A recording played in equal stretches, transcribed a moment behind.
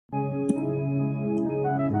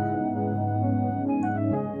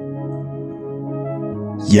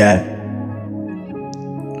Yeah.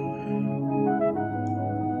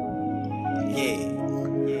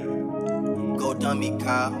 Go dummy,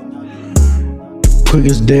 Kyle.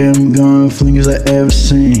 Quickest damn gun flingers I ever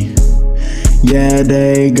seen. Yeah,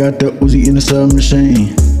 they got the Uzi in the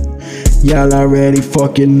submachine. Y'all already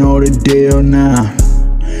fucking know the deal now.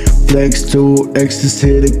 Flex 2X is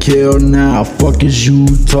here to kill now. Fuck is you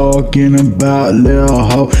talking about, lil'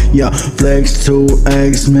 hoe? Yeah, Flex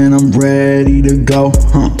 2X, man, I'm ready to go.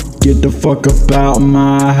 Get the fuck up out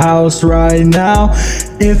my house right now.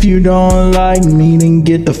 If you don't like me, then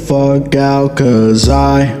get the fuck out, cause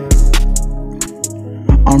I'm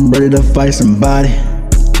ready to fight somebody.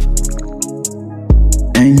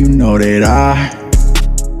 And you know that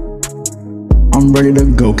I'm ready to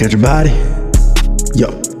go catch a body.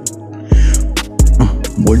 Yo.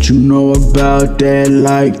 What you know about that?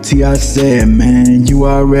 Like T.I. said, man, you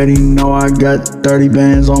already know I got 30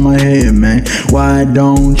 bands on my head, man. Why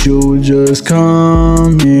don't you just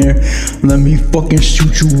come here? Let me fucking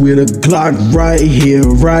shoot you with a Glock right here,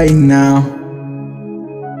 right now.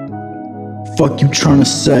 Fuck you tryna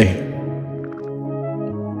say?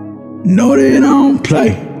 No, they don't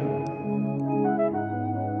play.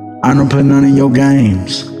 I don't play none of your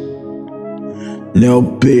games. Little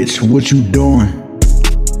bitch, what you doing?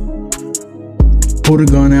 Pull the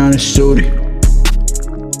gun out and shoot it.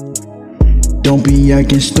 Don't be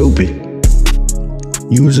acting stupid.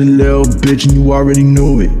 You was a little bitch and you already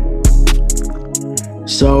knew it.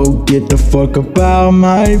 So get the fuck up out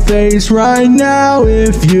my face right now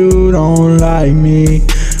if you don't like me.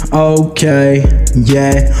 Okay,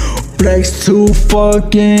 yeah. Flex 2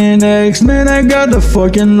 fucking X, man, I got the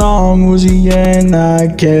fucking long Uzi and I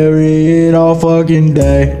carry it all fucking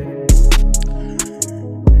day.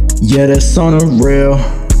 Yeah, that's on the real.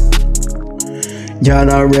 Y'all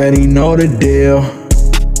already know the deal.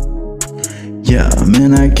 Yeah,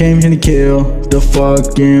 man, I came here to kill the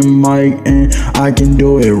fucking mic, and I can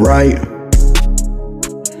do it right.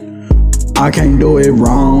 I can't do it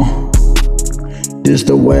wrong. This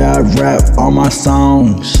the way I rap all my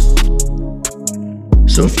songs.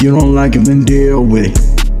 So if you don't like it, then deal with it.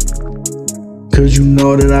 Cause you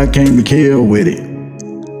know that I came to kill with it.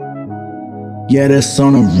 Yeah, that's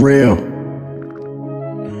on the real.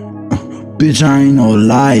 Bitch, I ain't no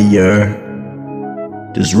liar.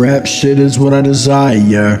 This rap shit is what I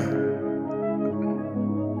desire.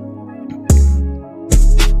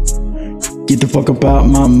 Get the fuck up out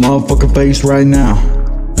my motherfucking face right now.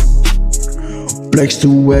 Flex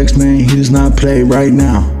 2X, man, he does not play right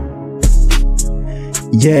now.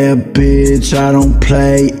 Yeah, bitch, I don't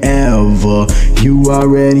play ever. You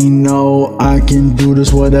already know I can do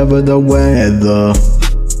this whatever the weather.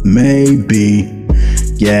 Maybe.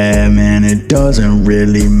 Yeah, man, it doesn't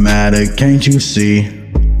really matter, can't you see?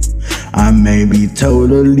 I may be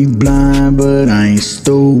totally blind, but I ain't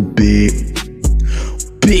stupid.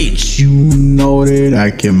 Bitch, you know that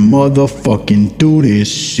I can motherfucking do this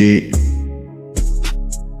shit.